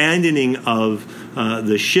abandoning of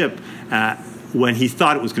the ship when he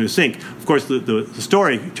thought it was going to sink. Of course, the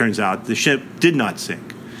story turns out the ship did not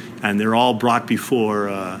sink, and they're all brought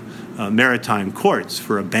before maritime courts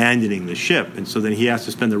for abandoning the ship. And so then he has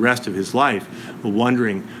to spend the rest of his life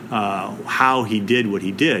wondering how he did what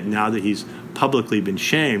he did, now that he's publicly been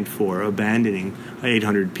shamed for abandoning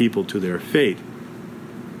 800 people to their fate.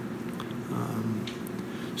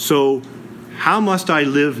 So how must I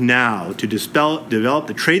live now to develop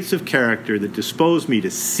the traits of character that dispose me to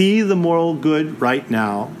see the moral good right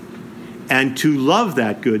now and to love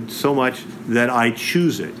that good so much that I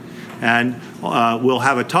choose it? And we'll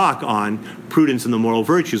have a talk on prudence and the moral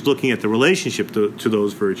virtues, looking at the relationship to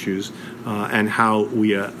those virtues and how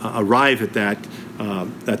we arrive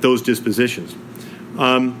at those dispositions.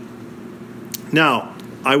 Now,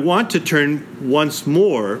 I want to turn once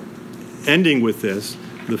more, ending with this,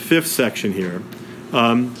 the fifth section here,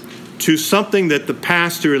 to something that the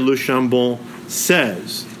pastor in Le Chambon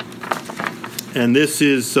says. And this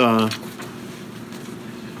is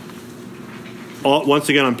once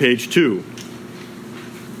again on page 2.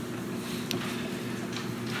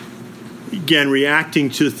 Again, reacting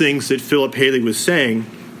to things that Philip Haley was saying,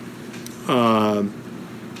 the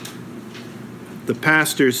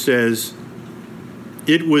pastor says,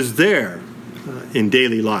 it was there in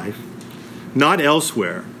daily life, not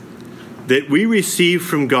elsewhere, that we received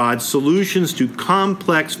from God solutions to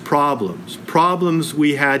complex problems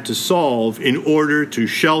we had to solve in order to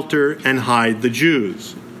shelter and hide the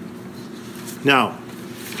Jews. Now,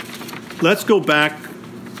 let's go back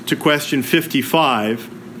to question 55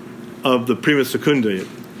 of the Prima Secunda,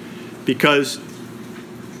 because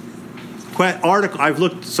I've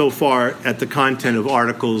looked so far at the content of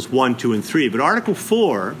Articles 1, 2, and 3, but Article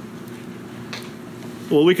 4,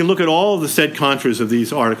 well, we can look at all of the sed contras of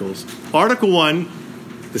these articles. Article 1,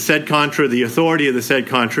 the sed contra, the authority of the sed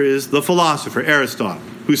contra is the philosopher, Aristotle,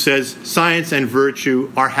 who says science and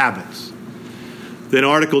virtue are habits. Then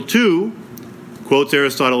Article 2 quotes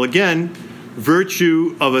Aristotle again,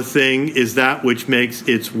 virtue of a thing is that which makes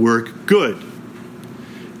its work good.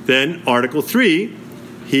 Then Article 3,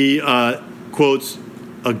 he quotes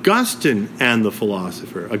Augustine and the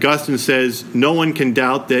philosopher. Augustine says, no one can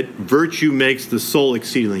doubt that virtue makes the soul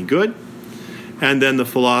exceedingly good. And then the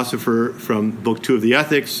philosopher from Book 2 of the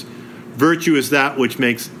Ethics, virtue is that which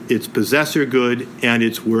makes its possessor good and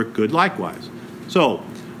its work good likewise. So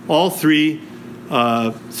all three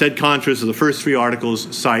sed contras of the first three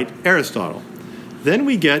articles cite Aristotle. Then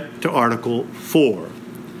we get to Article 4,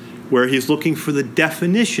 where he's looking for the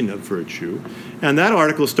definition of virtue. And that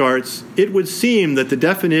article starts, it would seem that the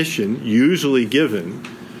definition usually given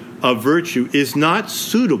of virtue is not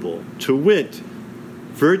suitable, to wit,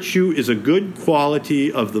 virtue is a good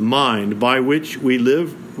quality of the mind by which we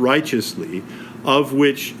live righteously, of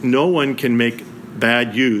which no one can make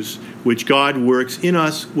bad use, which God works in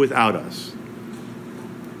us without us.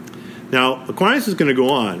 Now, Aquinas is going to go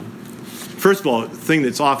on. First of all, the thing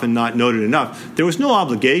that's often not noted enough, there was no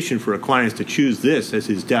obligation for Aquinas to choose this as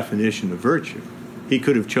his definition of virtue. He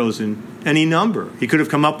could have chosen any number. He could have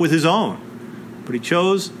come up with his own. But he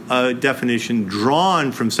chose a definition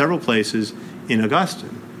drawn from several places in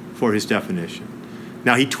Augustine for his definition.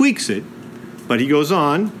 Now, he tweaks it, but he goes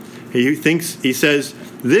on. He says,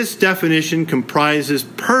 this definition comprises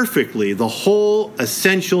perfectly the whole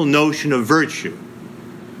essential notion of virtue.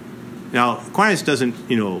 Now, Aquinas doesn't,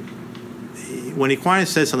 when Aquinas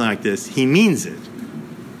says something like this, he means it.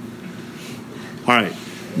 All right.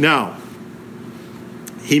 Now,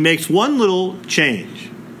 he makes one little change.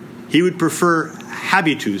 He would prefer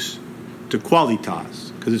habitus to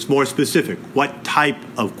qualitas, because it's more specific. What type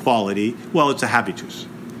of quality? Well, it's a habitus.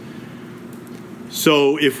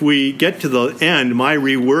 So if we get to the end, my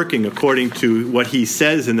reworking according to what he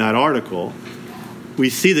says in that article, we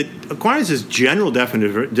see that Aquinas' general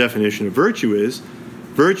definition of virtue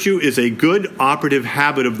is a good operative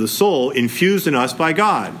habit of the soul infused in us by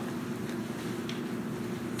God.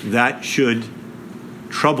 That should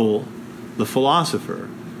trouble the philosopher.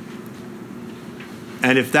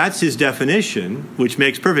 And if that's his definition, which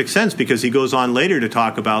makes perfect sense because he goes on later to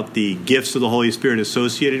talk about the gifts of the Holy Spirit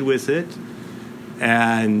associated with it,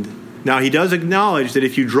 and now he does acknowledge that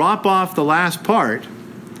if you drop off the last part,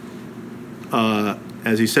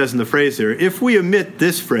 as he says in the phrase there, if we omit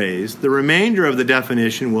this phrase, the remainder of the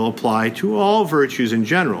definition will apply to all virtues in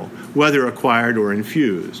general, whether acquired or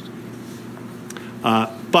infused.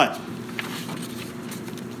 But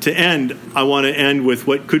to end, I want to end with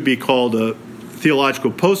what could be called a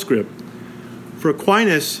theological postscript. For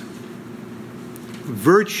Aquinas,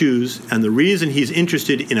 virtues, and the reason he's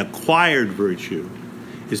interested in acquired virtue,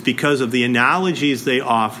 is because of the analogies they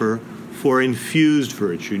offer for infused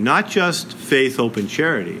virtue, not just faith, hope, and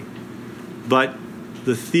charity, but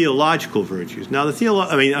the theological virtues. Now,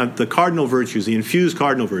 the cardinal virtues, the infused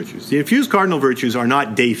cardinal virtues. The infused cardinal virtues are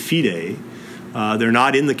not de fide. They're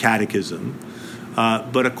not in the catechism.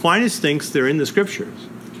 But Aquinas thinks they're in the scriptures.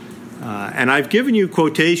 And I've given you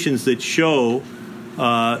quotations that show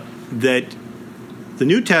that the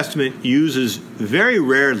New Testament uses very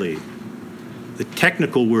rarely the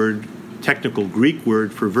technical Greek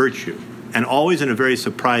word for virtue, and always in a very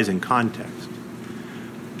surprising context.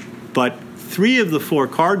 But 3 of the 4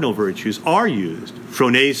 cardinal virtues are used.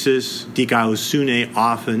 Phronesis, dikaiosuné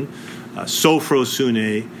often,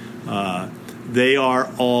 sophrosune, they are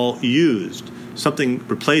all used. Something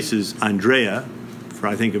replaces Andrea, for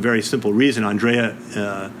I think a very simple reason. Andrea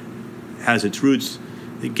has its roots.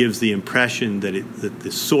 It gives the impression that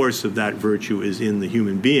the source of that virtue is in the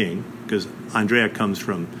human being, because Andrea comes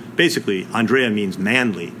from, basically, Andrea means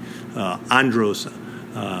manly. Andros,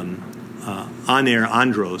 aner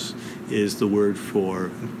andros is the word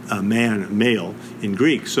for man, male in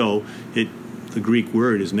Greek. So the Greek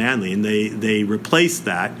word is manly, and they replace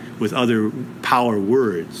that with other power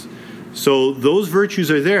words. So those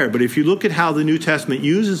virtues are there, but if you look at how the New Testament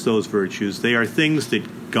uses those virtues, they are things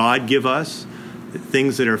that God give us,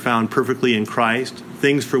 things that are found perfectly in Christ,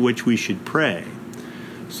 things for which we should pray.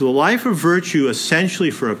 So the life of virtue,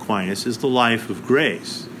 essentially for Aquinas, is the life of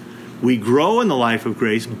grace. We grow in the life of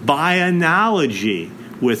grace by analogy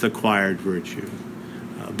with acquired virtue.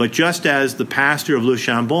 But just as the pastor of Le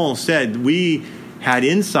Chambon said, we had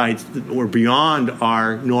insights that were beyond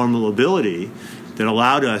our normal ability that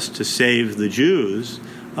allowed us to save the Jews.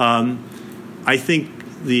 I think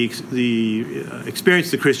the experience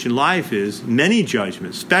of the Christian life is many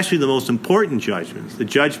judgments, especially the most important judgments, the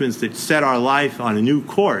judgments that set our life on a new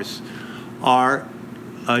course, are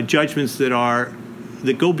judgments that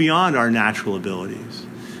go beyond our natural abilities,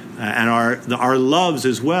 and our loves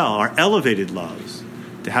as well, our elevated loves,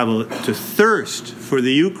 to thirst for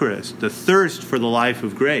the Eucharist, to thirst for the life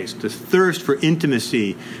of grace, to thirst for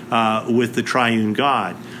intimacy with the triune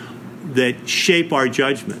God, that shape our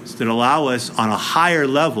judgments, that allow us on a higher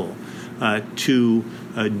level to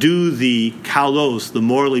do the kaulos, the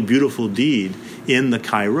morally beautiful deed, in the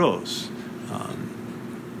kairos.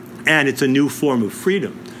 And it's a new form of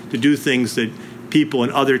freedom to do things that people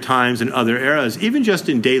in other times and other eras, even just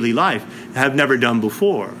in daily life, have never done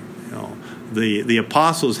before. The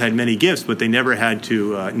apostles had many gifts, but they never had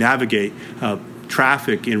to navigate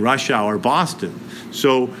traffic in rush hour Boston.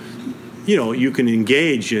 So, you can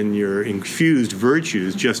engage in your infused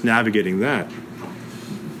virtues just navigating that.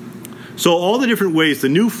 So all the different ways, the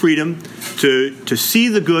new freedom to see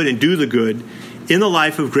the good and do the good in the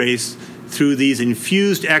life of grace through these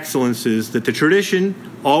infused excellences that the tradition,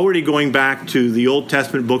 already going back to the Old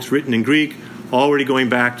Testament books written in Greek, already going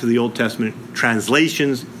back to the Old Testament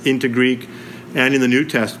translations into Greek, and in the New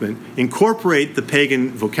Testament incorporate the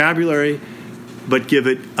pagan vocabulary but give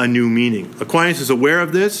it a new meaning. Aquinas is aware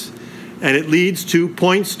of this, and it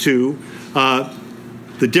points to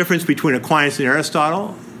the difference between Aquinas and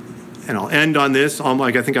Aristotle. And I'll end on this.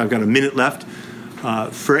 I think I've got a minute left.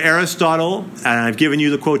 For Aristotle, and I've given you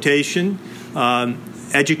the quotation,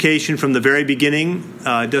 education from the very beginning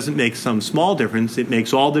doesn't make some small difference. It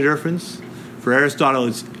makes all the difference. For Aristotle,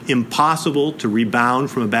 it's impossible to rebound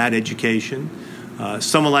from a bad education.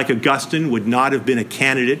 Someone like Augustine would not have been a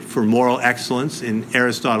candidate for moral excellence in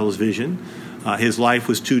Aristotle's vision. His life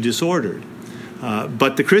was too disordered.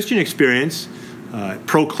 But the Christian experience,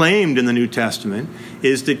 proclaimed in the New Testament,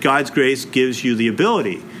 is that God's grace gives you the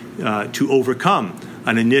ability to overcome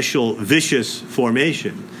an initial vicious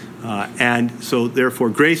formation. And so, therefore,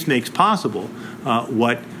 grace makes possible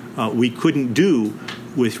what we couldn't do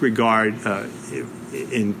with regard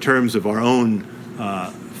in terms of our own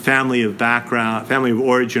family of background, family of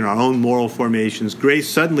origin, our own moral formations. Grace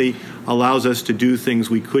suddenly allows us to do things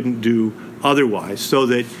we couldn't do otherwise, so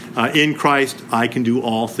that in Christ I can do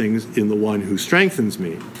all things in the one who strengthens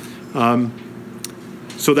me.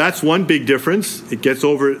 So that's one big difference. It gets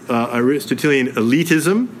over Aristotelian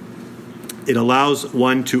elitism. It allows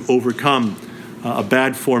one to overcome a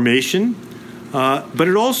bad formation. But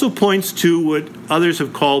it also points to what others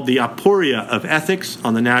have called the aporia of ethics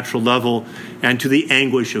on the natural level and to the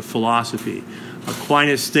anguish of philosophy.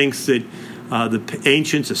 Aquinas thinks that the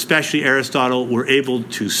ancients, especially Aristotle, were able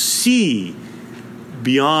to see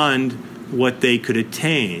beyond what they could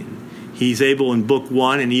attain. He's able in Book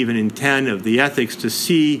 1 and even in 10 of the Ethics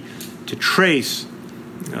to trace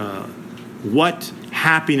what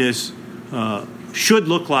happiness should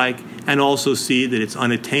look like, and also see that it's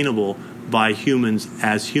unattainable by humans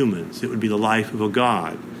as humans. It would be the life of a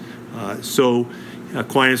god. So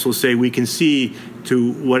Aquinas will say we can see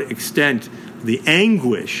to what extent the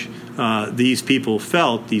anguish these people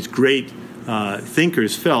felt, these great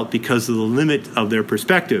thinkers felt, because of the limit of their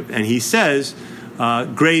perspective. And he says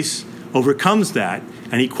grace overcomes that.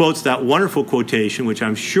 And he quotes that wonderful quotation, which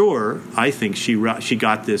I think she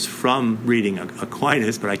got this from reading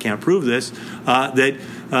Aquinas, but I can't prove this, that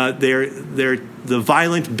the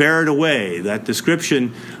violent bear it away, that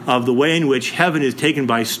description of the way in which heaven is taken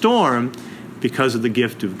by storm because of the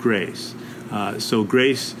gift of grace. So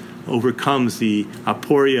grace overcomes the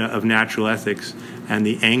aporia of natural ethics and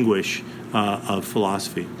the anguish of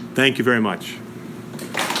philosophy. Thank you very much.